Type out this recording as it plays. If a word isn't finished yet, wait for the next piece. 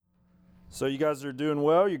So you guys are doing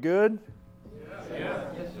well? You good? Yeah.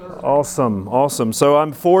 Yes, sir. Awesome. So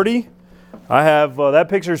I'm 40. I have, that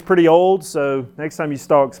picture is pretty old, so next time you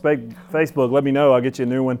stalk Facebook, let me know. I'll get you a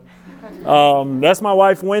new one. That's my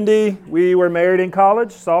wife, Wendy. We were married in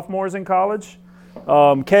college, sophomores in college.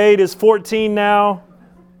 Cade is 14 now,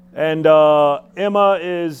 and Emma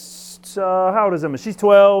is, how old is Emma? She's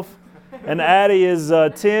 12, and Addie is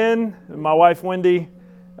 10, my wife, Wendy,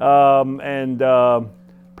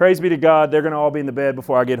 praise be to God, they're going to all be in the bed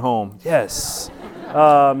before I get home. Yes.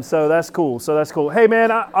 So that's cool. Hey, man,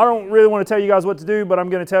 I don't really want to tell you guys what to do, but I'm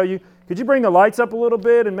going to tell you. Could you bring the lights up a little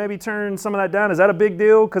bit and maybe turn some of that down? Is that a big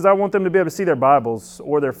deal? Because I want them to be able to see their Bibles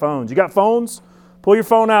or their phones. You got phones? Pull your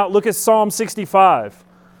phone out. Look at Psalm 65,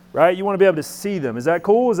 right? You want to be able to see them. Is that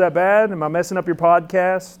cool? Is that bad? Am I messing up your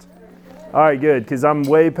podcast? All right, good, because I'm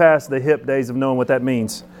way past the hip days of knowing what that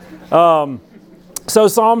means. So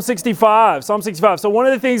Psalm 65. So one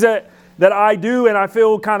of the things that I do and I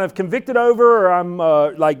feel kind of convicted over, or I'm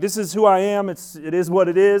like, this is who I am, it is what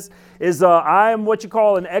it is I am what you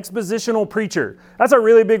call an expositional preacher. That's a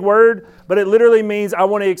really big word, but it literally means I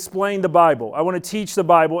want to explain the Bible. I want to teach the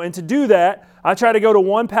Bible. And to do that, I try to go to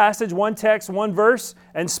one passage, one text, one verse,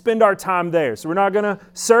 and spend our time there. So we're not going to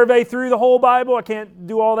survey through the whole Bible. I can't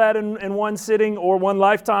do all that in one sitting or one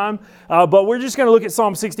lifetime. But we're just going to look at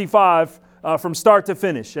Psalm 65 from start to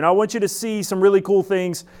finish. And I want you to see some really cool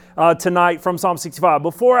things tonight from Psalm 65.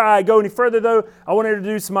 Before I go any further, though, I want to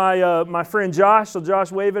introduce my friend Josh. So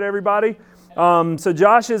Josh, wave at everybody. So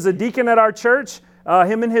Josh is a deacon at our church.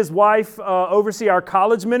 Him and his wife oversee our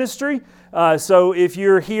college ministry. So if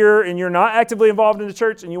you're here and you're not actively involved in the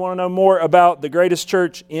church and you want to know more about the greatest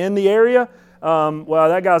church in the area, well,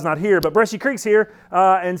 that guy's not here, but Brushy Creek's here.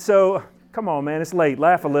 And so, come on, man, it's late.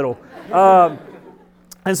 Laugh a little.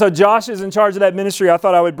 And so Josh is in charge of that ministry. I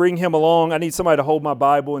thought I would bring him along. I need somebody to hold my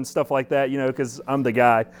Bible and stuff like that, because I'm the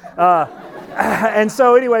guy. And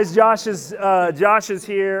so anyways, Josh is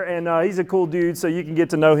here, and he's a cool dude, so you can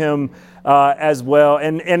get to know him as well.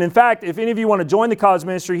 And in fact, if any of you want to join the college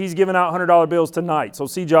ministry, he's giving out $100 bills tonight. So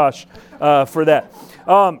see Josh for that.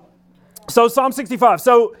 So Psalm 65.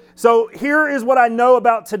 So here is what I know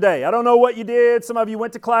about today. I don't know what you did. Some of you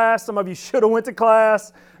went to class. Some of you should have went to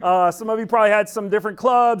class. Some of you probably had some different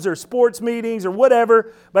clubs or sports meetings or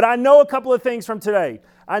whatever. But I know a couple of things from today.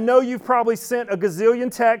 I know you've probably sent a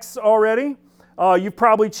gazillion texts already. You've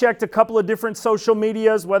probably checked a couple of different social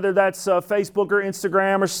medias, whether that's Facebook or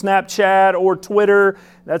Instagram or Snapchat or Twitter.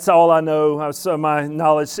 That's all I know. So my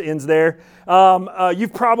knowledge ends there.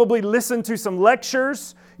 You've probably listened to some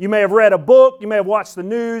lectures. You may have read a book, you may have watched the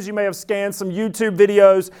news, you may have scanned some YouTube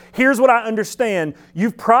videos. Here's what I understand.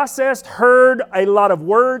 You've heard a lot of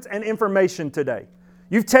words and information today.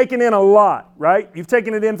 You've taken in a lot, right? You've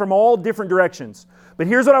taken it in from all different directions. But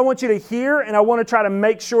here's what I want you to hear, and I want to try to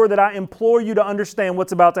make sure that I implore you to understand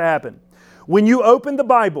what's about to happen. When you open the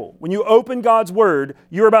Bible, when you open God's Word,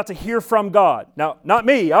 you're about to hear from God. Now, not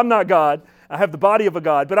me, I'm not God. I have the body of a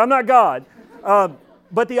God, but I'm not God.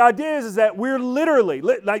 But the idea is that we're literally,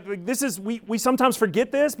 we sometimes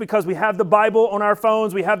forget this because we have the Bible on our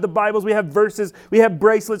phones, we have the Bibles, we have verses, we have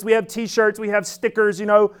bracelets, we have t-shirts, we have stickers,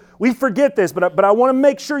 We forget this, but I want to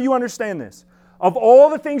make sure you understand this. Of all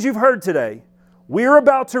the things you've heard today, we're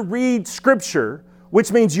about to read Scripture,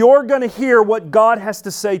 which means you're going to hear what God has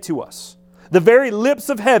to say to us. The very lips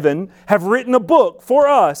of heaven have written a book for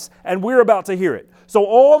us, and we're about to hear it. So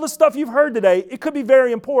all the stuff you've heard today, it could be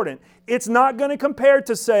very important. It's not going to compare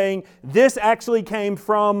to saying this actually came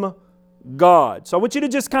from God. So I want you to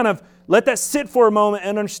just kind of let that sit for a moment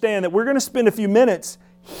and understand that we're going to spend a few minutes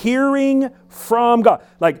hearing from God.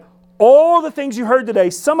 Like all the things you heard today,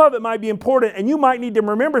 some of it might be important and you might need to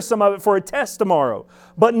remember some of it for a test tomorrow.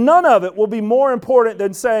 But none of it will be more important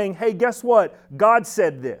than saying, hey, guess what? God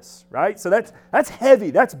said this, right? So that's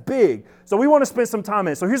heavy, that's big. So we want to spend some time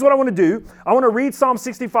in it. So here's what I want to do. I want to read Psalm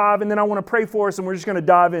 65 and then I want to pray for us and we're just going to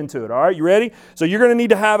dive into it. All right, you ready? So you're going to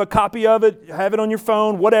need to have a copy of it, have it on your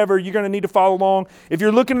phone, whatever. You're going to need to follow along. If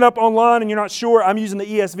you're looking it up online and you're not sure, I'm using the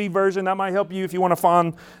ESV version. That might help you if you want to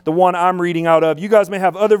find the one I'm reading out of. You guys may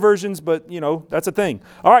have other versions, but that's a thing.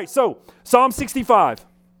 All right, so Psalm 65.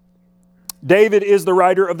 David is the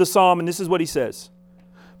writer of the psalm, and this is what he says.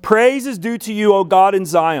 Praise is due to you, O God, in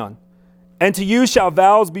Zion, and to you shall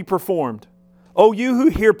vows be performed. O you who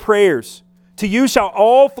hear prayers, to you shall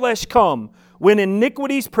all flesh come. When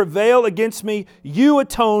iniquities prevail against me, you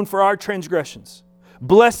atone for our transgressions.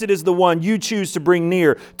 Blessed is the one you choose to bring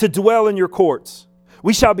near, to dwell in your courts.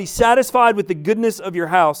 We shall be satisfied with the goodness of your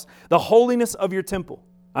house, the holiness of your temple.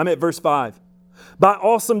 I'm at verse 5. By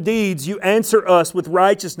awesome deeds you answer us with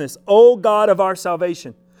righteousness, O God of our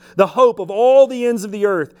salvation. the hope of all the ends of the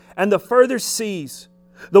earth and the furthest seas,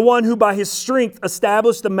 the one who by his strength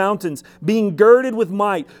established the mountains, being girded with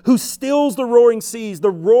might, who stills the roaring seas,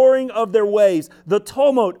 the roaring of their waves, the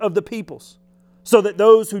tumult of the peoples, so that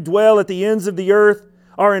those who dwell at the ends of the earth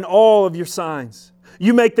are in awe of your signs.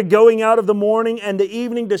 You make the going out of the morning and the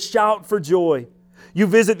evening to shout for joy. You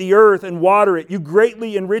visit the earth and water it. You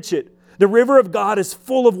greatly enrich it. The river of God is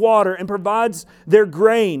full of water and provides their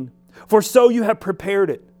grain, for so you have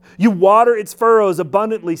prepared it. You water its furrows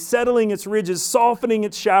abundantly, settling its ridges, softening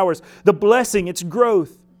its showers, the blessing its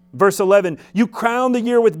growth. Verse 11, you crown the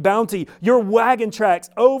year with bounty. Your wagon tracks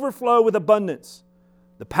overflow with abundance.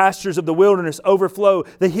 The pastures of the wilderness overflow.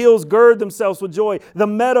 The hills gird themselves with joy. The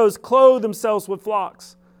meadows clothe themselves with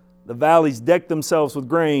flocks. The valleys deck themselves with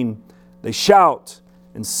grain. They shout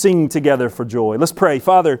and sing together for joy. Let's pray.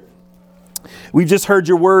 Father, we've just heard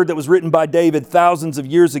your word that was written by David thousands of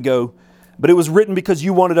years ago, but it was written because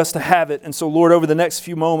you wanted us to have it. And so, Lord, over the next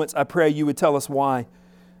few moments, I pray you would tell us why.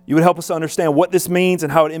 You would help us to understand what this means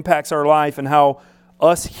and how it impacts our life, and how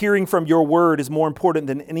us hearing from your word is more important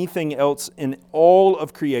than anything else in all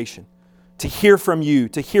of creation. To hear from you,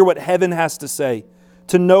 to hear what heaven has to say,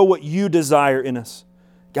 to know what you desire in us.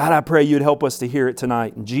 God, I pray you'd help us to hear it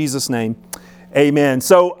tonight. In Jesus' name, amen.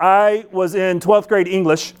 So I was in 12th grade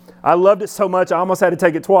English. I loved it so much, I almost had to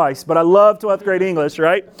take it twice, but I love 12th grade English,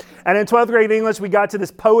 right? And in 12th grade English, we got to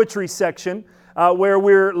this poetry section where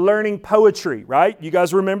we're learning poetry, right? You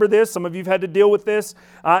guys remember this? Some of you have had to deal with this.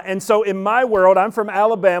 And so in my world, I'm from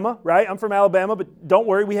Alabama, right? I'm from Alabama, but don't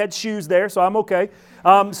worry, we had shoes there, so I'm okay.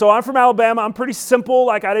 So I'm from Alabama. I'm pretty simple.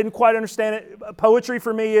 Like, I didn't quite understand it. Poetry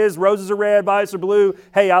for me is roses are red, violets are blue.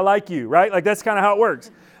 Hey, I like you, right? Like, that's kind of how it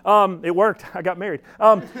works. It worked. I got married.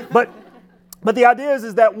 But the idea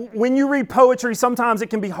is that when you read poetry, sometimes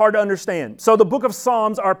it can be hard to understand. So the book of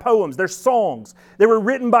Psalms are poems. They're songs. They were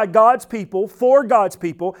written by God's people, for God's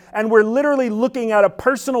people, and we're literally looking at a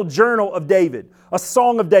personal journal of David, a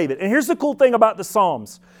song of David. And here's the cool thing about the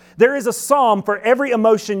Psalms. There is a psalm for every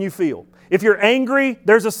emotion you feel. If you're angry,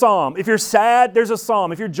 there's a psalm. If you're sad, there's a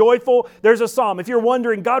psalm. If you're joyful, there's a psalm. If you're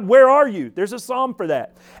wondering, God, where are you? There's a psalm for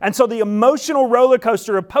that. And so the emotional roller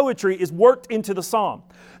coaster of poetry is worked into the psalm.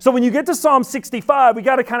 So when you get to Psalm 65, we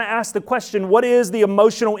got to kind of ask the question, what is the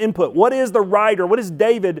emotional input? What is the writer? What is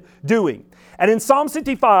David doing? And in Psalm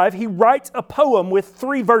 65, he writes a poem with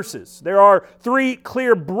 3 verses. There are 3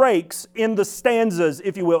 clear breaks in the stanzas,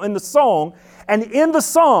 if you will, in the song. And in the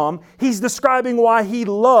psalm, he's describing why he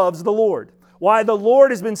loves the Lord, why the Lord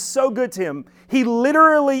has been so good to him. He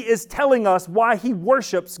literally is telling us why he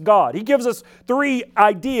worships God. He gives us 3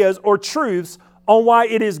 ideas or truths on why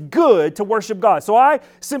it is good to worship God. So I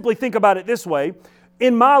simply think about it this way.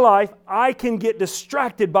 In my life, I can get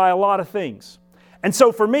distracted by a lot of things. And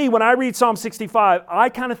so for me, when I read Psalm 65, I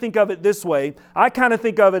kind of think of it this way. I kind of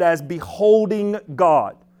think of it as beholding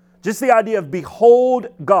God. Just the idea of behold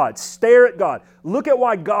God, stare at God. Look at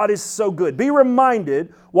why God is so good. Be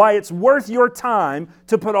reminded why it's worth your time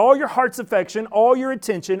to put all your heart's affection, all your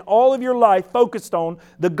attention, all of your life focused on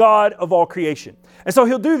the God of all creation. And so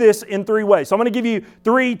he'll do this in 3 ways. So I'm going to give you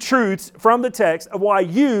 3 truths from the text of why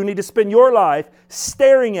you need to spend your life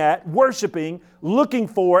staring at, worshiping, looking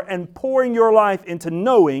for, and pouring your life into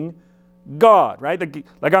knowing God, right?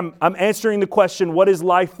 Like I'm answering the question, what is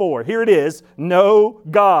life for? Here it is. Know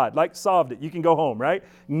God. Like, solved it. You can go home, right?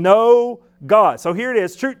 Know God. So here it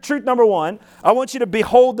is. Truth number 1. I want you to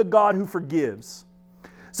behold the God who forgives.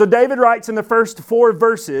 So David writes in the first 4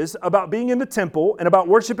 verses about being in the temple and about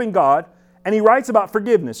worshiping God, and he writes about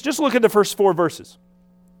forgiveness. Just look at the first 4 verses.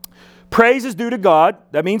 Praise is due to God.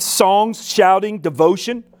 That means songs, shouting,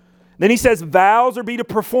 devotion. Then he says vows are be to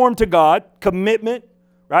perform to God, commitment,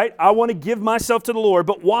 right? I want to give myself to the Lord,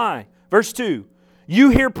 but why? Verse 2, you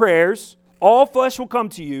hear prayers, all flesh will come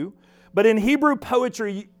to you, but in Hebrew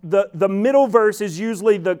poetry, the middle verse is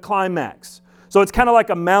usually the climax. So it's kind of like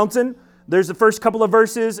a mountain. There's the first couple of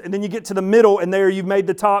verses, and then you get to the middle, and there you've made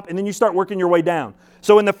the top, and then you start working your way down.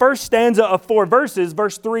 So in the first stanza of 4 verses,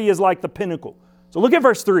 verse 3 is like the pinnacle. So look at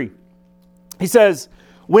verse 3. He says,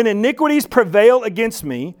 when iniquities prevail against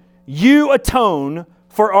me, you atone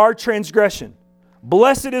for our transgression.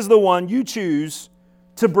 Blessed is the one you choose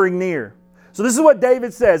to bring near. So this is what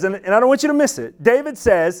David says, and I don't want you to miss it. David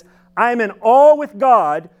says, I am in awe with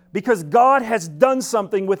God because God has done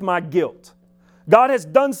something with my guilt. God has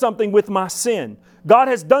done something with my sin. God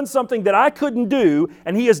has done something that I couldn't do,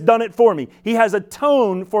 and He has done it for me. He has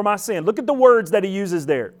atoned for my sin. Look at the words that he uses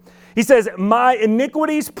there. He says, my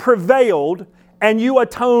iniquities prevailed, and you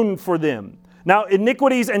atoned for them. Now,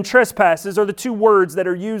 iniquities and trespasses are the two words that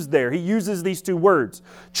are used there. He uses these two words.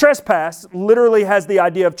 Trespass literally has the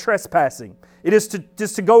idea of trespassing. It is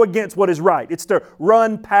just to go against what is right. It's to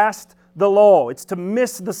run past the law. It's to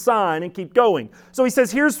miss the sign and keep going. So he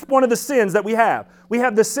says, here's one of the sins that we have. We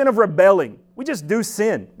have the sin of rebelling. We just do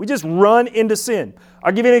sin. We just run into sin.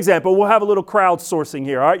 I'll give you an example. We'll have a little crowdsourcing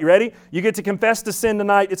here. All right, you ready? You get to confess to sin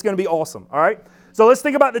tonight. It's going to be awesome. All right? So let's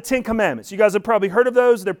think about the 10 Commandments. You guys have probably heard of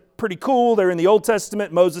those. They're pretty cool. They're in the Old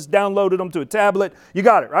Testament. Moses downloaded them to a tablet. You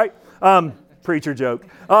got it, right? Preacher joke.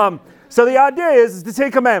 So the idea is the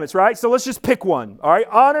 10 Commandments, right? So let's just pick one. All right?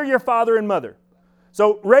 Honor your father and mother.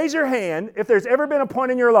 So raise your hand if there's ever been a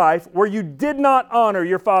point in your life where you did not honor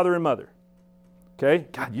your father and mother. Okay?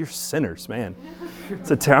 God, you're sinners, man.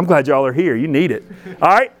 I'm glad y'all are here. You need it. All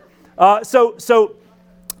right? So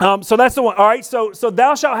that's the one. All right? So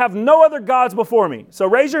thou shalt have no other gods before me. So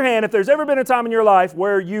raise your hand if there's ever been a time in your life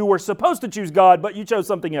where you were supposed to choose God, but you chose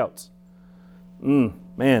something else.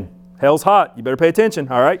 Man, hell's hot. You better pay attention.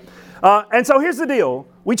 All right? And so here's the deal.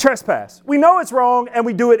 We trespass. We know it's wrong and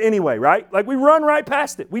we do it anyway, right? Like we run right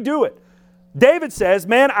past it. We do it. David says,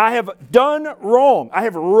 man, I have done wrong. I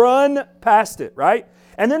have run past it, right?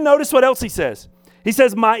 And then notice what else he says. He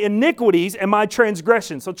says, my iniquities and my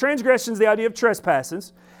transgressions. So transgression is the idea of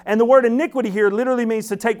trespasses. And the word iniquity here literally means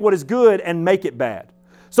to take what is good and make it bad.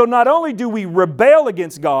 So not only do we rebel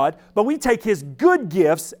against God, but we take His good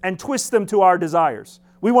gifts and twist them to our desires.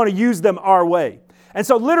 We want to use them our way. And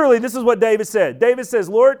so literally this is what David said. David says,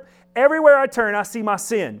 Lord, everywhere I turn, I see my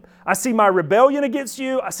sin. I see my rebellion against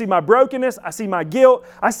you. I see my brokenness. I see my guilt.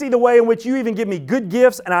 I see the way in which you even give me good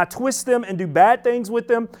gifts and I twist them and do bad things with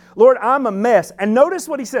them. Lord, I'm a mess. And notice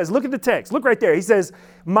what he says. Look at the text. Look right there. He says,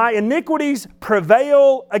 my iniquities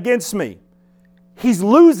prevail against me. He's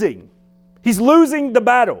losing. He's losing the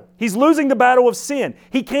battle. He's losing the battle of sin.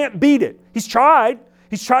 He can't beat it. He's tried.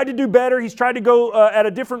 He's tried to do better. He's tried to go at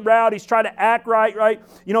a different route. He's tried to act right?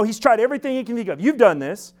 You know, he's tried everything he can think of. You've done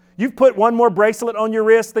this. You've put one more bracelet on your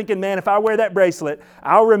wrist thinking, man, if I wear that bracelet,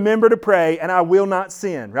 I'll remember to pray and I will not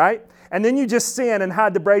sin, right? And then you just sin and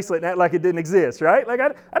hide the bracelet and act like it didn't exist, right? Like,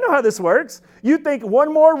 I know how this works. You think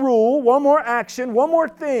one more rule, one more action, one more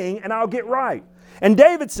thing, and I'll get right. And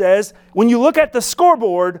David says, when you look at the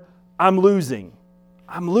scoreboard, I'm losing.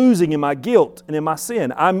 I'm losing in my guilt and in my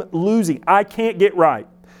sin. I'm losing. I can't get right.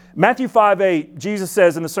 Matthew 5:8, Jesus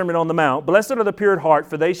says in the Sermon on the Mount, blessed are the pure at heart,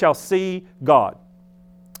 for they shall see God.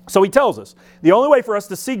 So he tells us, the only way for us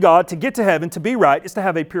to see God, to get to heaven, to be right, is to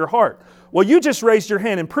have a pure heart. Well, you just raised your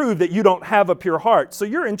hand and proved that you don't have a pure heart, so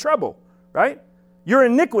you're in trouble, right? Your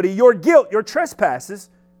iniquity, your guilt, your trespasses,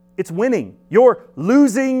 it's winning. You're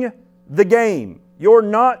losing the game. You're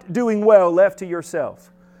not doing well left to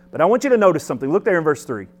yourself. But I want you to notice something. Look there in verse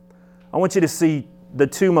 3. I want you to see the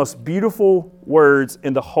two most beautiful words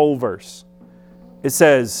in the whole verse. It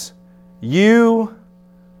says, you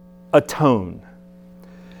atone.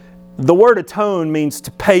 The word atone means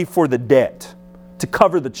to pay for the debt, to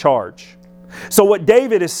cover the charge. So what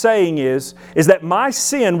David is saying is that my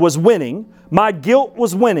sin was winning, my guilt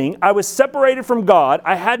was winning, I was separated from God,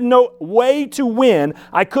 I had no way to win,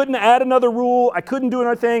 I couldn't add another rule, I couldn't do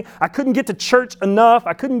another thing, I couldn't get to church enough,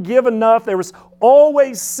 I couldn't give enough, there was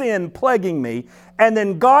always sin plaguing me, and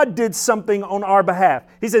then God did something on our behalf.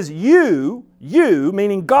 He says, you,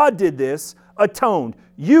 meaning God did this, atoned.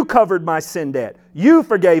 You covered my sin debt. You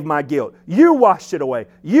forgave my guilt. You washed it away.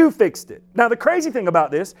 You fixed it. Now the crazy thing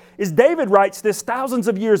about this is David writes this thousands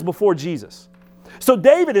of years before Jesus. So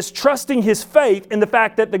David is trusting his faith in the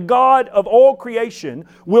fact that the God of all creation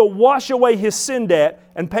will wash away his sin debt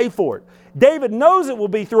and pay for it. David knows it will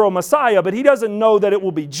be through a Messiah, but he doesn't know that it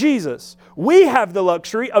will be Jesus. We have the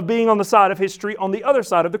luxury of being on the side of history on the other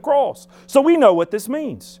side of the cross. So we know what this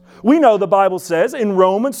means. We know the Bible says in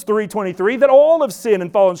Romans 3:23 that all have sinned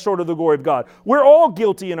and fallen short of the glory of God. We're all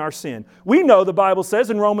guilty in our sin. We know the Bible says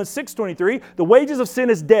in Romans 6:23 the wages of sin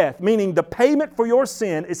is death, meaning the payment for your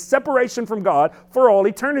sin is separation from God for all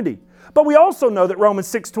eternity. But we also know that Romans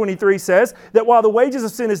 6:23 says that while the wages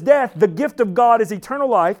of sin is death, the gift of God is eternal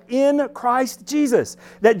life in Christ Jesus.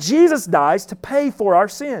 That Jesus dies to pay for our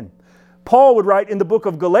sin. Paul would write in the book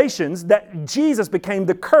of Galatians that Jesus became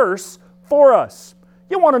the curse for us.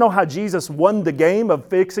 You want to know how Jesus won the game of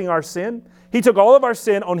fixing our sin? He took all of our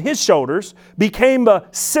sin on His shoulders, became a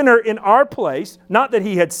sinner in our place, not that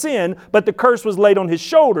He had sinned, but the curse was laid on His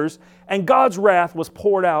shoulders, and God's wrath was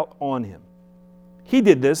poured out on Him. He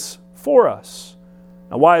did this for us.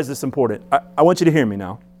 Now, why is this important? I want you to hear me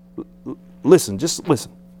now. Listen, just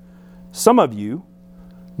listen. Some of you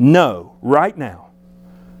know right now.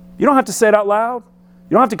 You don't have to say it out loud.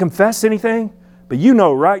 You don't have to confess anything. But you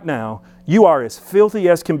know right now you are as filthy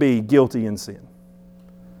as can be guilty in sin.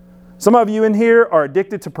 Some of you in here are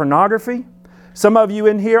addicted to pornography. Some of you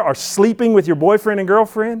in here are sleeping with your boyfriend and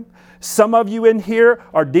girlfriend. Some of you in here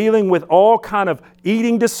are dealing with all kind of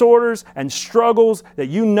eating disorders and struggles that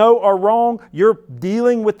you know are wrong. You're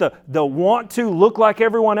dealing with the want to look like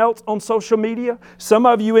everyone else on social media. Some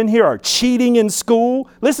of you in here are cheating in school.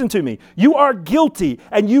 Listen to me. You are guilty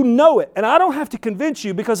and you know it. And I don't have to convince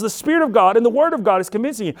you because the Spirit of God and the Word of God is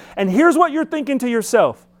convincing you. And here's what you're thinking to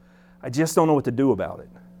yourself. I just don't know what to do about it.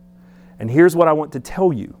 And here's what I want to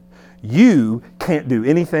tell you. You can't do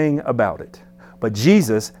anything about it. But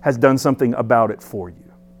Jesus has done something about it for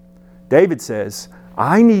you. David says,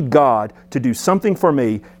 I need God to do something for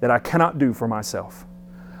me that I cannot do for myself.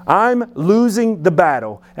 I'm losing the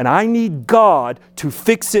battle and I need God to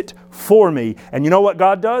fix it for me. And you know what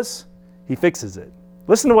God does? He fixes it.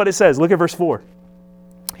 Listen to what it says. Look at verse 4.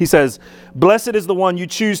 He says, blessed is the one you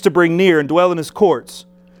choose to bring near and dwell in His courts.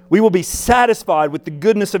 We will be satisfied with the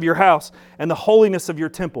goodness of your house and the holiness of your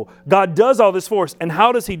temple. God does all this for us. And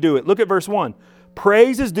how does He do it? Look at verse 1.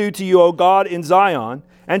 Praise is due to you, O God, in Zion,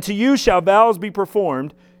 and to you shall vows be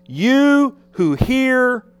performed, you who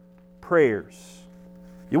hear prayers.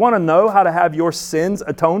 You want to know how to have your sins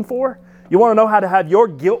atoned for? You want to know how to have your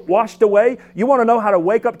guilt washed away? You want to know how to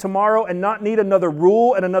wake up tomorrow and not need another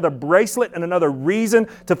rule and another bracelet and another reason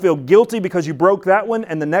to feel guilty because you broke that one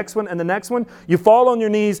and the next one and the next one? You fall on your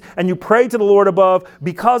knees and you pray to the Lord above,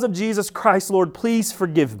 because of Jesus Christ, Lord, please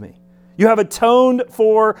forgive me. You have atoned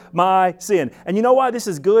for my sin. And you know why this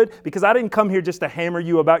is good? Because I didn't come here just to hammer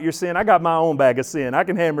you about your sin. I got my own bag of sin. I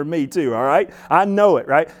can hammer me too, all right? I know it,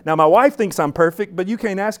 right? Now, my wife thinks I'm perfect, but you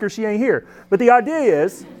can't ask her. She ain't here. But the idea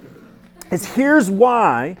is here's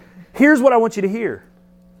why. Here's what I want you to hear.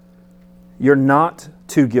 You're not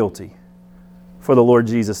too guilty for the Lord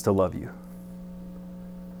Jesus to love you.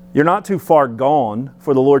 You're not too far gone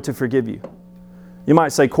for the Lord to forgive you. You might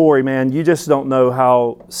say, Corey, man, you just don't know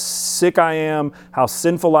how sick I am, how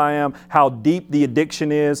sinful I am, how deep the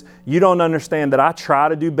addiction is. You don't understand that I try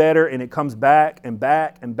to do better and it comes back and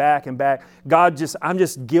back and back and back. I'm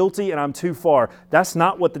just guilty and I'm too far. That's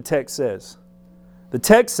not what the text says. The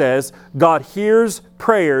text says God hears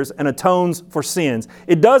prayers and atones for sins.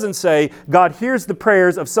 It doesn't say God hears the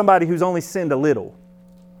prayers of somebody who's only sinned a little,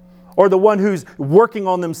 or the one who's working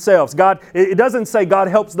on themselves. It doesn't say God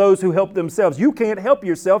helps those who help themselves. You can't help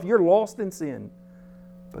yourself. You're lost in sin.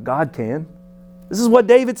 But God can. This is what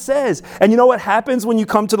David says. And you know what happens when you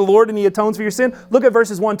come to the Lord and He atones for your sin? Look at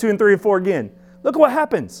verses 1, 2, and 3, and 4 again. Look at what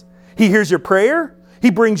happens. He hears your prayer. He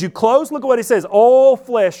brings you close. Look at what it says. All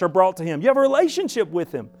flesh are brought to Him. You have a relationship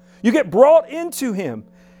with Him. You get brought into Him.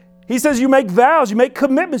 He says you make vows. You make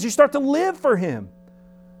commitments. You start to live for Him.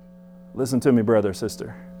 Listen to me, brother,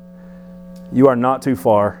 sister. You are not too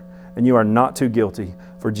far and you are not too guilty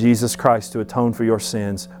for Jesus Christ to atone for your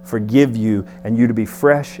sins, forgive you, and you to be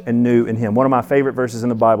fresh and new in Him. One of my favorite verses in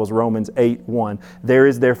the Bible is Romans 8:1. There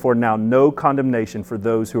is therefore now no condemnation for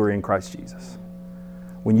those who are in Christ Jesus.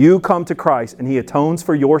 When you come to Christ and He atones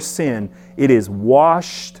for your sin, it is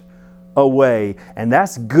washed away. And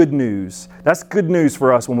that's good news. That's good news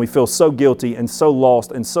for us when we feel so guilty and so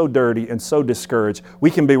lost and so dirty and so discouraged.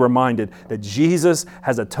 We can be reminded that Jesus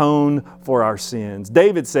has atoned for our sins.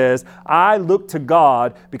 David says, I look to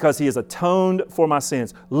God because He has atoned for my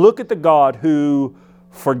sins. Look at the God who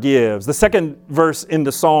forgives. The second verse in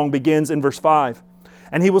the song begins in verse 5.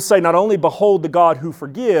 And He will say, not only behold the God who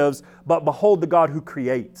forgives, but behold the God who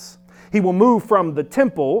creates. He will move from the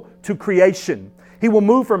temple to creation. He will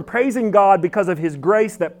move from praising God because of His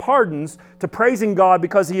grace that pardons to praising God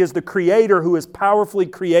because He is the Creator who is powerfully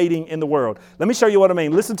creating in the world. Let me show you what I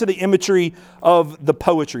mean. Listen to the imagery of the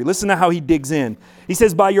poetry. Listen to how he digs in. He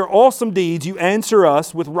says, by your awesome deeds you answer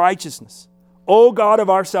us with righteousness, O God of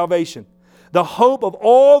our salvation, the hope of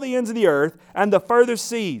all the ends of the earth and the further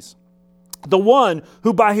seas, the one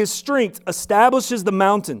who by His strength establishes the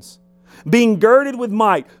mountains, being girded with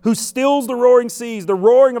might, who stills the roaring seas, the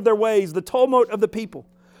roaring of their waves, the tumult of the people,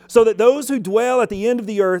 so that those who dwell at the end of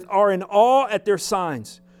the earth are in awe at their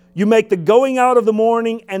signs. You make the going out of the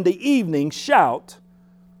morning and the evening shout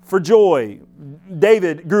for joy.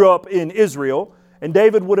 David grew up in Israel, and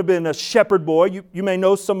David would have been a shepherd boy. You may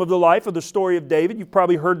know some of the life of the story of David. You've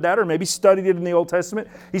probably heard that or maybe studied it in the Old Testament.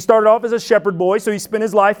 He started off as a shepherd boy, so he spent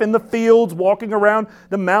his life in the fields, walking around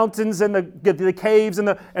the mountains and the caves and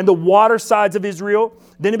the water sides of Israel.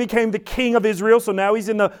 Then he became the king of Israel, so now he's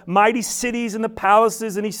in the mighty cities and the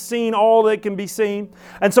palaces, and he's seen all that can be seen.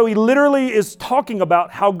 And so he literally is talking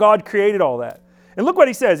about how God created all that. And look what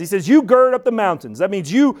he says. He says, you gird up the mountains. That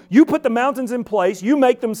means you put the mountains in place. You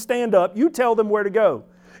make them stand up. You tell them where to go.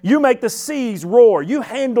 You make the seas roar. You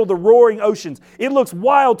handle the roaring oceans. It looks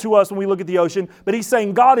wild to us when we look at the ocean, but he's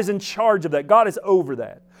saying God is in charge of that. God is over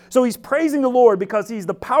that. So he's praising the Lord because he's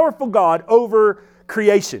the powerful God over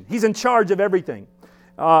creation. He's in charge of everything.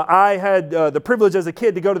 I had the privilege as a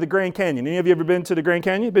kid to go to the Grand Canyon. Any of you ever been to the Grand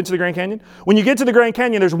Canyon? Been to the Grand Canyon? When you get to the Grand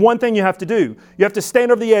Canyon, there's one thing you have to do. You have to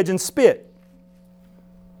stand over the edge and spit.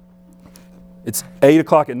 It's 8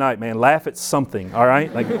 o'clock at night, man. Laugh at something, all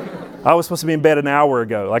right? Like, I was supposed to be in bed an hour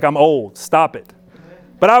ago. Like, I'm old. Stop it.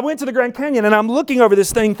 But I went to the Grand Canyon, and I'm looking over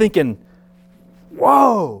this thing thinking,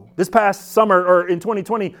 whoa. This past summer, or in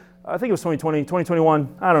 2020, I think it was 2020,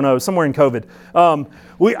 2021, I don't know, somewhere in COVID.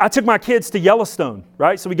 I took my kids to Yellowstone,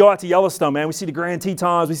 right? So we go out to Yellowstone, man. We see the Grand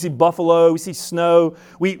Tetons, we see buffalo, we see snow.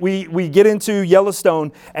 We get into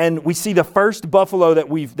Yellowstone and we see the first buffalo that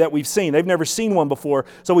we've seen. They've never seen one before.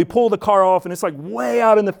 So we pull the car off and it's like way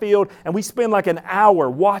out in the field and we spend like an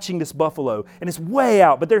hour watching this buffalo and it's way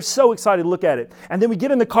out, but they're so excited to look at it. And then we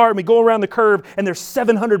get in the car and we go around the curve and there's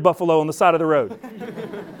 700 buffalo on the side of the road.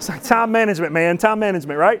 It's like time management, man, time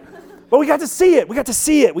management, right? But we got to see it. We got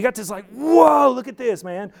to like, whoa, look at this,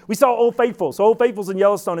 man. We saw Old Faithful. So Old Faithful's in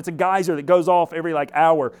Yellowstone. It's a geyser that goes off every like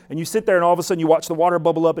hour. And you sit there and all of a sudden you watch the water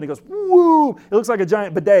bubble up and it goes, woo. It looks like a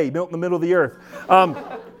giant bidet built in the middle of the earth.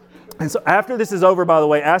 And so after this is over, by the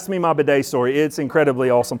way, ask me my bidet story. It's incredibly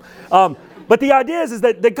awesome. But the idea is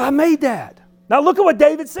that God made that. Now look at what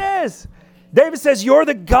David says. David says, you're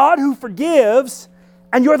the God who forgives.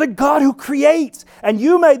 And you're the God who creates, and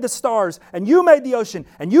you made the stars, and you made the ocean,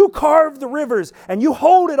 and you carved the rivers, and you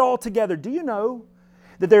hold it all together. Do you know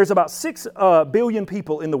that there's about 6 billion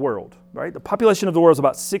people in the world, right? The population of the world is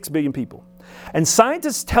about 6 billion people. And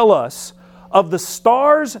scientists tell us of the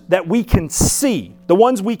stars that we can see, the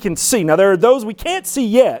ones we can see. Now, there are those we can't see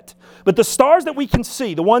yet, but the stars that we can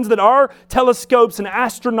see, the ones that our telescopes and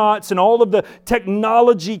astronauts and all of the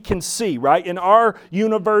technology can see, right? In our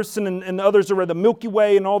universe and others are the Milky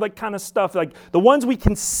Way and all that kind of stuff, like the ones we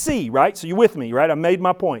can see, right? So you with me, right? I made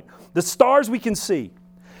my point. The stars we can see.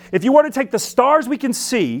 If you were to take the stars we can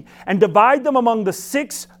see and divide them among the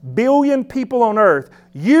 6 billion people on Earth,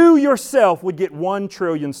 you yourself would get 1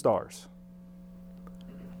 trillion stars.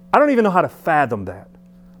 I don't even know how to fathom that.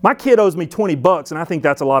 My kid owes me $20 and I think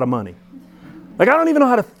that's a lot of money. Like I don't even know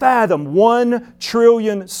how to fathom 1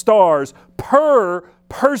 trillion stars per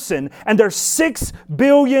person and there's 6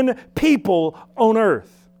 billion people on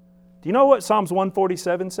earth. Do you know what Psalms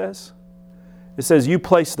 147 says? It says, you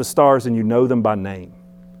place the stars and you know them by name.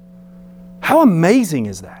 How amazing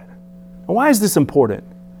is that? And why is this important?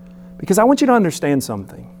 Because I want you to understand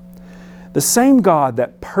something. The same God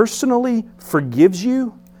that personally forgives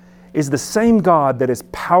you is the same God that is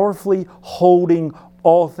powerfully holding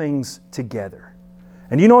all things together.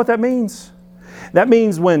 And you know what that means? That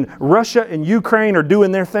means when Russia and Ukraine are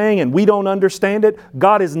doing their thing and we don't understand it,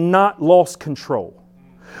 God has not lost control.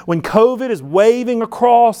 When COVID is waving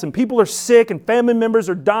across and people are sick and family members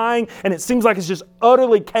are dying and it seems like it's just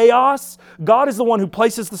utterly chaos, God is the one who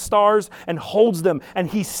places the stars and holds them and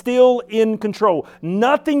He's still in control.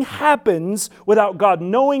 Nothing happens without God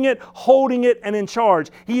knowing it, holding it, and in charge.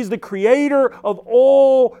 He's the creator of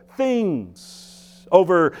all things.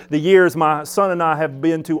 Over the years, my son and I have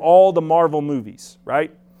been to all the Marvel movies,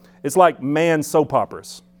 right? It's like man soap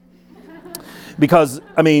operas. Because,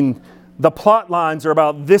 the plot lines are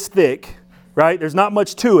about this thick, right? There's not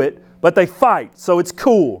much to it, but they fight, so it's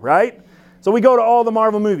cool, right? So we go to all the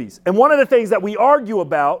Marvel movies. And one of the things that we argue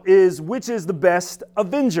about is which is the best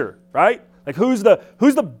Avenger, right? Like who's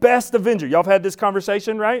the best Avenger? Y'all have had this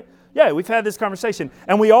conversation, right? Yeah, we've had this conversation.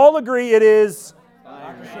 And we all agree it is...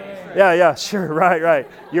 Yeah, sure, right.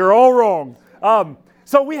 You're all wrong.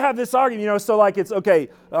 So we have this argument, so like it's, okay,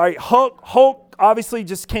 all right, Hulk obviously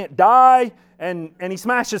just can't die. And he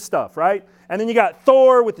smashes stuff, right? And then you got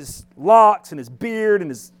Thor with his locks and his beard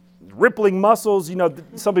and his rippling muscles.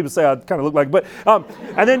 Some people say I kind of look like, but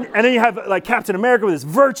and then you have like Captain America with his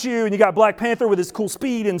virtue, and you got Black Panther with his cool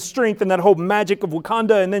speed and strength and that whole magic of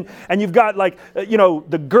Wakanda, and you've got like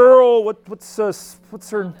the girl. What's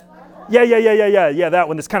her? Yeah, that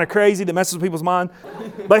one that's kind of crazy that messes with people's mind.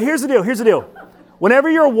 But here's the deal. Whenever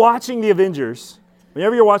you're watching the Avengers,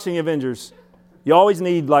 you always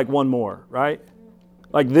need like one more, right?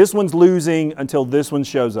 Like this one's losing until this one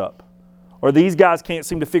shows up. Or these guys can't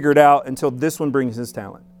seem to figure it out until this one brings his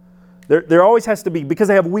talent. There always has to be, because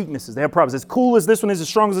they have weaknesses, they have problems. As cool as this one is, as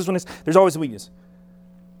strong as this one is, there's always a weakness.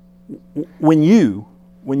 When you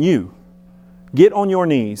get on your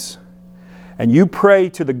knees and you pray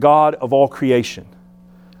to the God of all creation,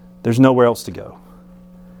 there's nowhere else to go.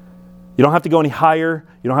 You don't have to go any higher.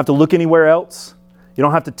 You don't have to look anywhere else. You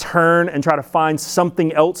don't have to turn and try to find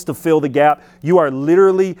something else to fill the gap. You are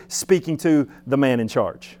literally speaking to the man in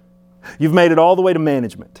charge. You've made it all the way to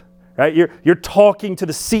management, right? You're talking to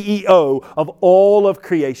the CEO of all of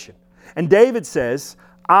creation. And David says,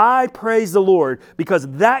 I praise the Lord because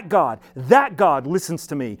that God listens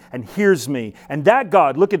to me and hears me. And that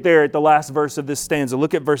God, look at there at the last verse of this stanza.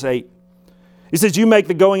 Look at verse 8. He says, you make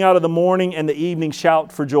the going out of the morning and the evening shout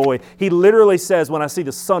for joy. He literally says, when I see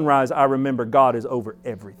the sunrise, I remember God is over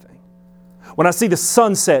everything. When I see the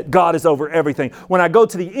sunset, God is over everything. When I go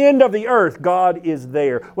to the end of the earth, God is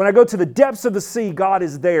there. When I go to the depths of the sea, God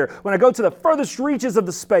is there. When I go to the furthest reaches of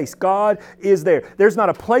the space, God is there. There's not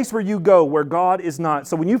a place where you go where God is not.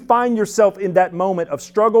 So when you find yourself in that moment of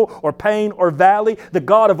struggle or pain or valley, the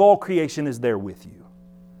God of all creation is there with you.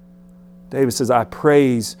 David says, I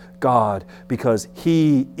praise God because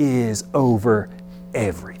He is over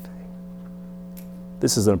everything.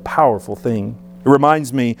 This is a powerful thing. It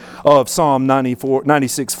reminds me of Psalm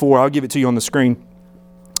 96:4. I'll give it to you on the screen.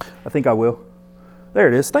 I think I will. There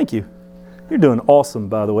it is. Thank you. You're doing awesome,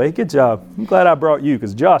 by the way. Good job. I'm glad I brought you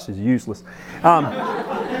because Josh is useless.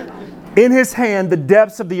 In His hand, the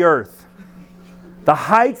depths of the earth. The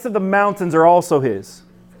heights of the mountains are also His.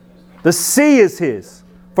 The sea is His,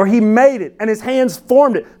 for He made it, and His hands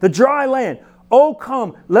formed it. The dry land. Oh,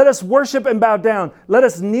 come, let us worship and bow down. Let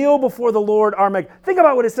us kneel before the Lord our Maker. Think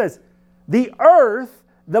about what it says. The earth,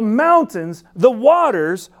 the mountains, the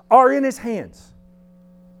waters are in His hands.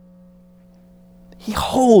 He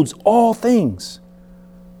holds all things.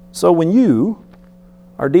 So when you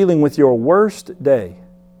are dealing with your worst day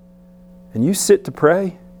and you sit to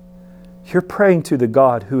pray, you're praying to the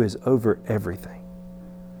God who is over everything.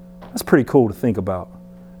 That's pretty cool to think about.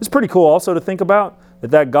 It's pretty cool also to think about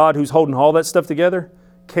that God who's holding all that stuff together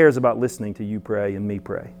cares about listening to you pray and me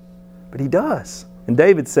pray. But He does. And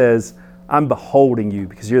David says, I'm beholding you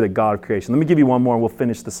because you're the God of creation. Let me give you one more and we'll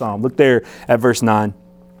finish the psalm. Look there at verse 9.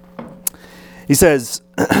 He says,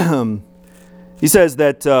 verse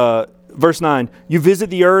 9, you visit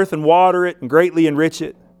the earth and water it and greatly enrich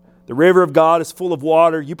it. The river of God is full of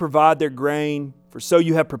water. You provide their grain, for so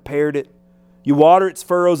you have prepared it. You water its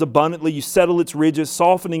furrows abundantly. You settle its ridges,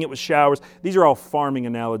 softening it with showers. These are all farming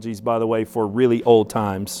analogies, by the way, for really old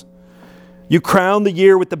times. You crown the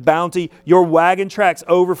year with the bounty. Your wagon tracks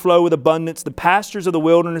overflow with abundance. The pastures of the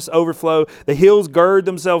wilderness overflow. The hills gird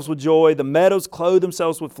themselves with joy. The meadows clothe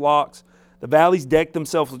themselves with flocks. The valleys deck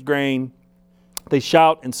themselves with grain. They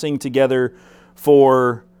shout and sing together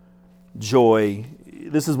for joy.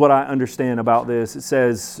 This is what I understand about this. It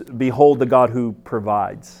says, behold the God who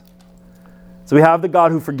provides. So we have the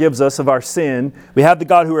God who forgives us of our sin. We have the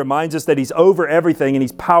God who reminds us that He's over everything and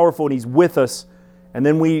He's powerful and He's with us. And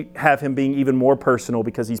then we have Him being even more personal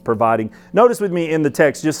because He's providing. Notice with me in the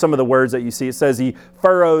text just some of the words that you see. It says He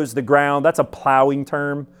furrows the ground. That's a plowing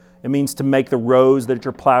term. It means to make the rows that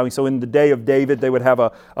you're plowing. So in the day of David, they would have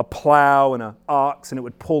a plow and an ox, and it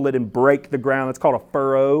would pull it and break the ground. That's called a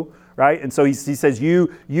furrow, right? And so he says, you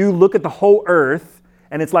look at the whole earth,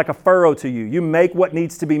 and it's like a furrow to you. You make what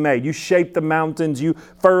needs to be made. You shape the mountains. You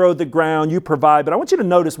furrow the ground. You provide. But I want you to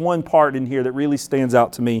notice one part in here that really stands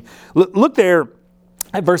out to me. Look there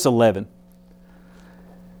at verse 11.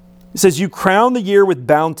 It says, you crown the year with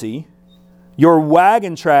bounty. Your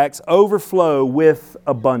wagon tracks overflow with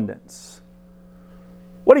abundance.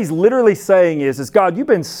 What he's literally saying is God, you've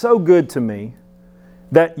been so good to me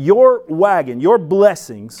that your wagon, your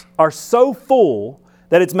blessings are so full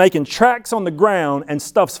that it's making tracks on the ground and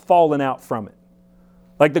stuff's falling out from it.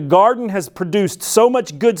 Like the garden has produced so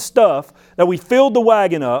much good stuff that we filled the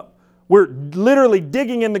wagon up. We're literally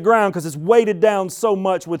digging in the ground because it's weighted down so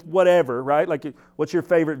much with whatever, right? Like, what's your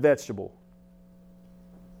favorite vegetable?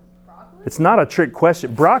 Broccoli? It's not a trick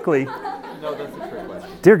question. Broccoli? No, that's a trick question.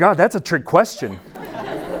 Dear God, that's a trick question.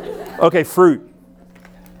 Okay, fruit.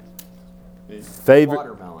 Favorite?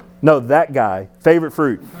 Watermelon. No, that guy. Favorite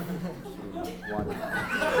fruit?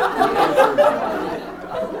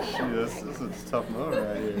 This is a tough moment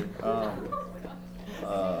right here.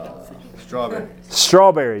 Strawberry.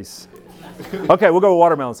 Strawberries. Okay, we'll go with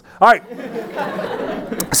watermelons. All right.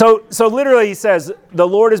 So literally he says, the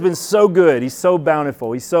Lord has been so good. He's so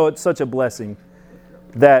bountiful. It's such a blessing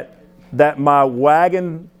that my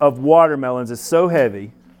wagon of watermelons is so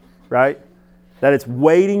heavy, right, that it's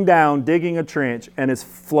weighting down, digging a trench, and it's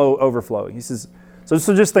overflowing. He says, so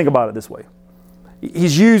just think about it this way.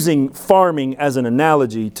 He's using farming as an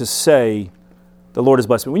analogy to say, the Lord has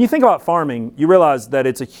blessed me. When you think about farming, you realize that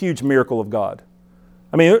it's a huge miracle of God.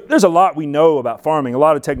 I mean, there's a lot we know about farming, a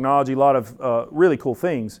lot of technology, a lot of really cool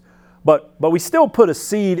things. But we still put a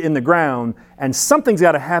seed in the ground, and something's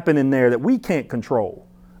got to happen in there that we can't control.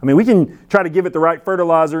 I mean, we can try to give it the right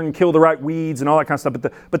fertilizer and kill the right weeds and all that kind of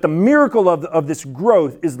stuff, but the miracle of this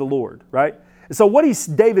growth is the Lord, right? And so what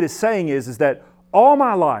David is saying is that all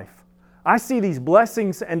my life, I see these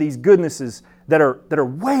blessings and these goodnesses that are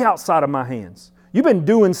way outside of my hands. You've been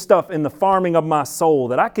doing stuff in the farming of my soul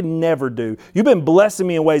that I could never do. You've been blessing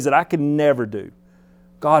me in ways that I could never do.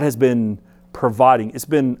 God has been providing. It's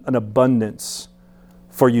been an abundance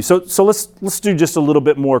for you. So let's do just a little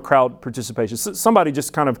bit more crowd participation. Somebody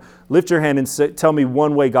just kind of lift your hand and tell me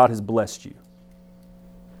one way God has blessed you.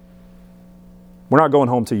 We're not going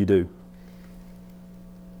home till you do.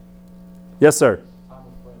 Yes, sir. Time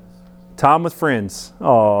with friends. Time with friends.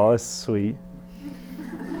 Oh, that's sweet.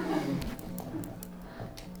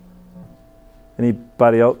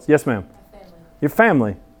 Anybody else? Yes, ma'am. Family. Your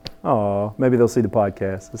family. Oh, maybe they'll see the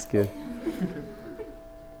podcast. That's good.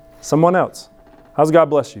 Someone else. How's God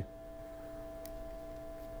bless you?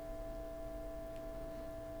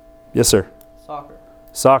 Yes, sir. Soccer.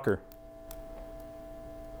 Soccer.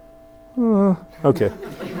 Okay.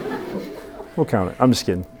 We'll count it. I'm just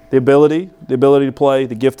kidding. The ability to play,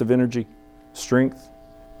 the gift of energy, strength.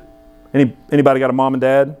 Anybody got a mom and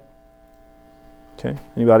dad? Okay.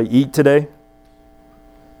 Anybody eat today?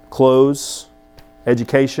 Clothes,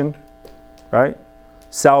 education, right?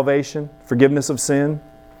 Salvation, forgiveness of sin,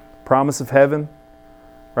 promise of heaven,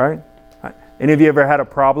 right? Any of you ever had a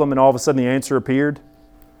problem and all of a sudden the answer appeared?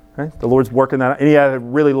 Right? The Lord's working that out. Any had a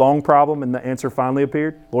really long problem and the answer finally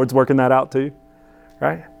appeared? Lord's working that out too,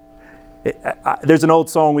 right? There's an old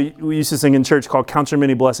song we used to sing in church called Count Your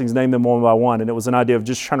Many Blessings, Name Them One by One. And it was an idea of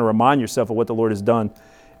just trying to remind yourself of what the Lord has done.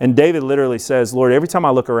 And David literally says, Lord, every time I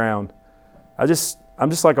look around, I'm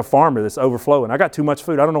just like a farmer that's overflowing. I got too much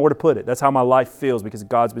food. I don't know where to put it. That's how my life feels because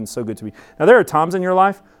God's been so good to me. Now, there are times in your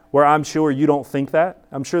life where I'm sure you don't think that.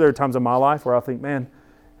 I'm sure there are times in my life where I'll think, man,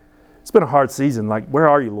 it's been a hard season. Like, where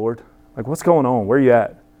are you, Lord? Like, what's going on? Where are you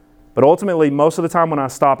at? But ultimately, most of the time when I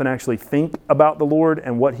stop and actually think about the Lord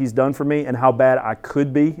and what He's done for me and how bad I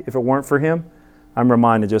could be if it weren't for Him, I'm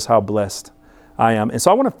reminded just how blessed I am. And so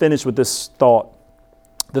I want to finish with this thought.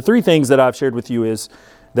 The three things that I've shared with you is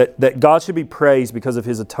that God should be praised because of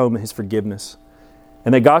His atonement, His forgiveness.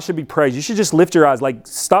 And that God should be praised. You should just lift your eyes. Like,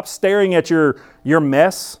 stop staring at your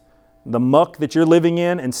mess, the muck that you're living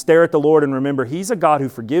in, and stare at the Lord and remember He's a God who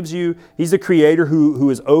forgives you. He's the Creator who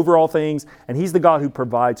is over all things, and He's the God who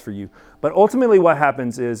provides for you. But ultimately what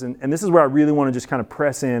happens is, and this is where I really want to just kind of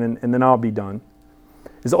press in and then I'll be done,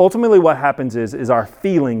 is ultimately what happens is our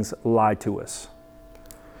feelings lie to us.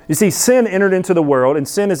 You see, sin entered into the world, and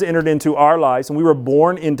sin has entered into our lives, and we were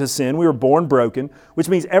born into sin. We were born broken, which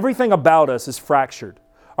means everything about us is fractured.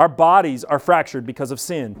 Our bodies are fractured because of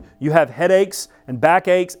sin. You have headaches and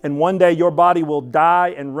backaches, and one day your body will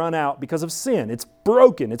die and run out because of sin. It's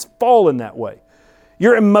broken. It's fallen that way.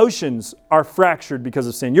 Your emotions are fractured because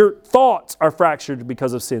of sin. Your thoughts are fractured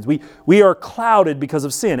because of sins. We are clouded because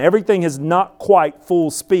of sin. Everything is not quite full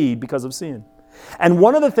speed because of sin. And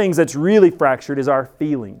one of the things that's really fractured is our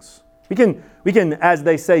feelings. We can, as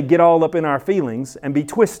they say, get all up in our feelings and be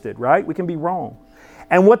twisted, right? We can be wrong.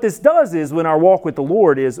 And what this does is, when our walk with the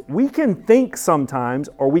Lord is, we can think sometimes,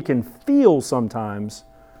 or we can feel sometimes,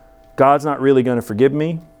 God's not really going to forgive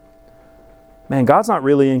me. Man, God's not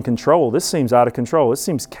really in control. This seems out of control. This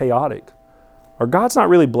seems chaotic. Or God's not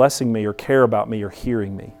really blessing me or care about me or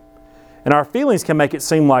hearing me. And our feelings can make it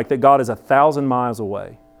seem like that God is 1,000 miles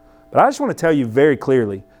away. But I just want to tell you very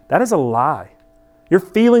clearly, that is a lie. Your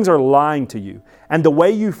feelings are lying to you. And the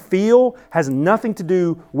way you feel has nothing to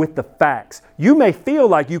do with the facts. You may feel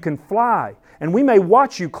like you can fly, and we may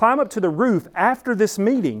watch you climb up to the roof after this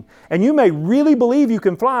meeting, and you may really believe you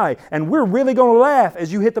can fly, and we're really going to laugh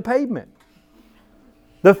as you hit the pavement.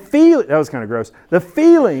 That was kind of gross. The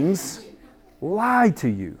feelings lie to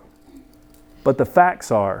you. But the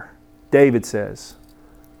facts are, David says,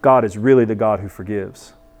 God is really the God who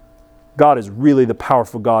forgives. God is really the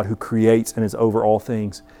powerful God who creates and is over all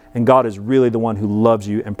things. And God is really the one who loves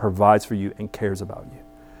you and provides for you and cares about you.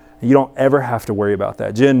 And you don't ever have to worry about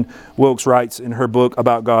that. Jen Wilkes writes in her book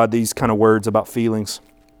about God these kind of words about feelings.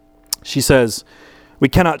 She says, we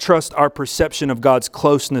cannot trust our perception of God's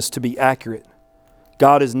closeness to be accurate.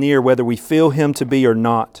 God is near whether we feel Him to be or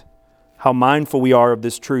not. How mindful we are of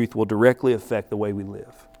this truth will directly affect the way we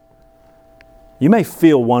live. You may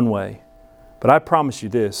feel one way, but I promise you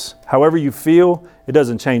this, however you feel, it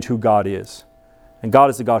doesn't change who God is. And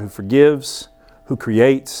God is the God who forgives, who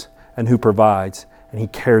creates, and who provides, and He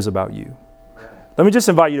cares about you. Let me just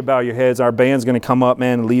invite you to bow your heads. Our band's going to come up,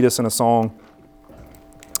 man, and lead us in a song.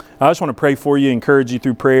 I just want to pray for you, encourage you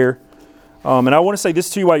through prayer. And I want to say this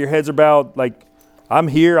to you while your heads are bowed. Like, I'm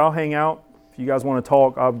here. I'll hang out. If you guys want to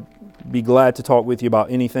talk, I'll be glad to talk with you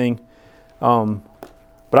about anything.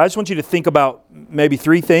 But I just want you to think about maybe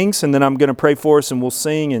 3 things, and then I'm going to pray for us, and we'll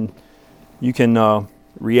sing, and you can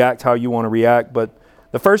react how you want to react. But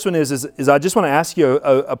the first one is I just want to ask you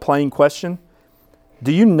a plain question.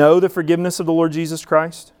 Do you know the forgiveness of the Lord Jesus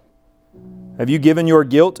Christ? Have you given your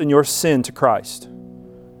guilt and your sin to Christ?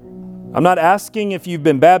 I'm not asking if you've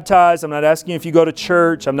been baptized. I'm not asking if you go to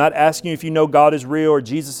church. I'm not asking if you know God is real or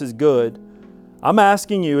Jesus is good. I'm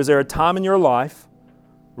asking you, is there a time in your life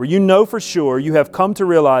where you know for sure you have come to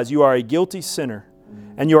realize you are a guilty sinner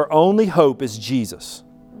and your only hope is Jesus?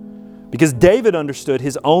 Because David understood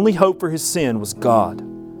his only hope for his sin was God.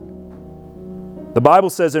 The Bible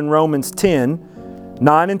says in Romans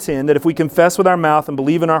 10:9 and 10 that if we confess with our mouth and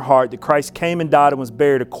believe in our heart that Christ came and died and was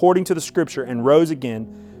buried according to the Scripture and rose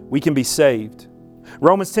again, we can be saved.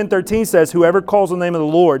 Romans 10:13 says, whoever calls on the name of the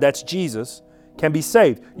Lord, that's Jesus, can be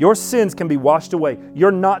saved. Your sins can be washed away.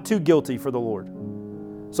 You're not too guilty for the Lord.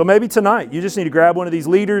 So maybe tonight you just need to grab one of these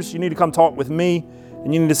leaders. You need to come talk with me.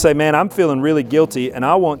 And you need to say, man, I'm feeling really guilty and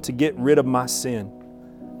I want to get rid of my sin.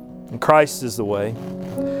 And Christ is the way.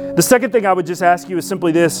 The second thing I would just ask you is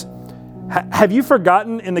simply this. Have you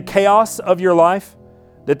forgotten in the chaos of your life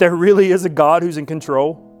that there really is a God who's in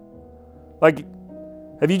control? Like,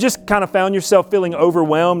 have you just kind of found yourself feeling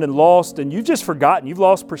overwhelmed and lost and you've just forgotten, you've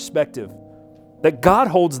lost perspective that God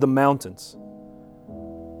holds the mountains,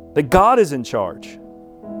 that God is in charge?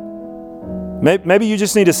 Maybe you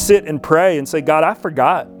just need to sit and pray and say, God, I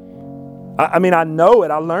forgot. I mean, I know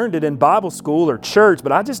it. I learned it in Bible school or church,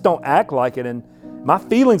 but I just don't act like it. And my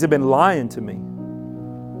feelings have been lying to me.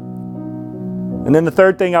 And then the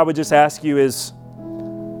third thing I would just ask you is,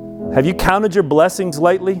 have you counted your blessings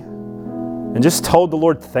lately and just told the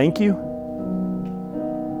Lord, thank you?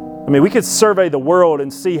 I mean, we could survey the world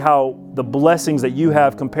and see how the blessings that you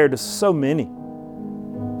have compared to so many.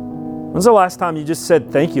 When's the last time you just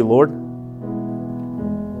said, thank you, Lord?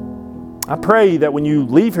 I pray that when you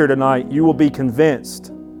leave here tonight, you will be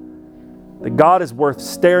convinced that God is worth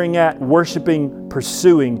staring at, worshiping,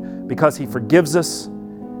 pursuing, because He forgives us,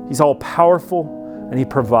 He's all powerful, and He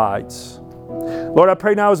provides. Lord, I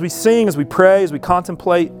pray now as we sing, as we pray, as we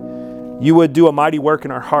contemplate, you would do a mighty work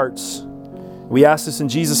in our hearts. We ask this in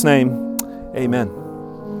Jesus' name. Amen.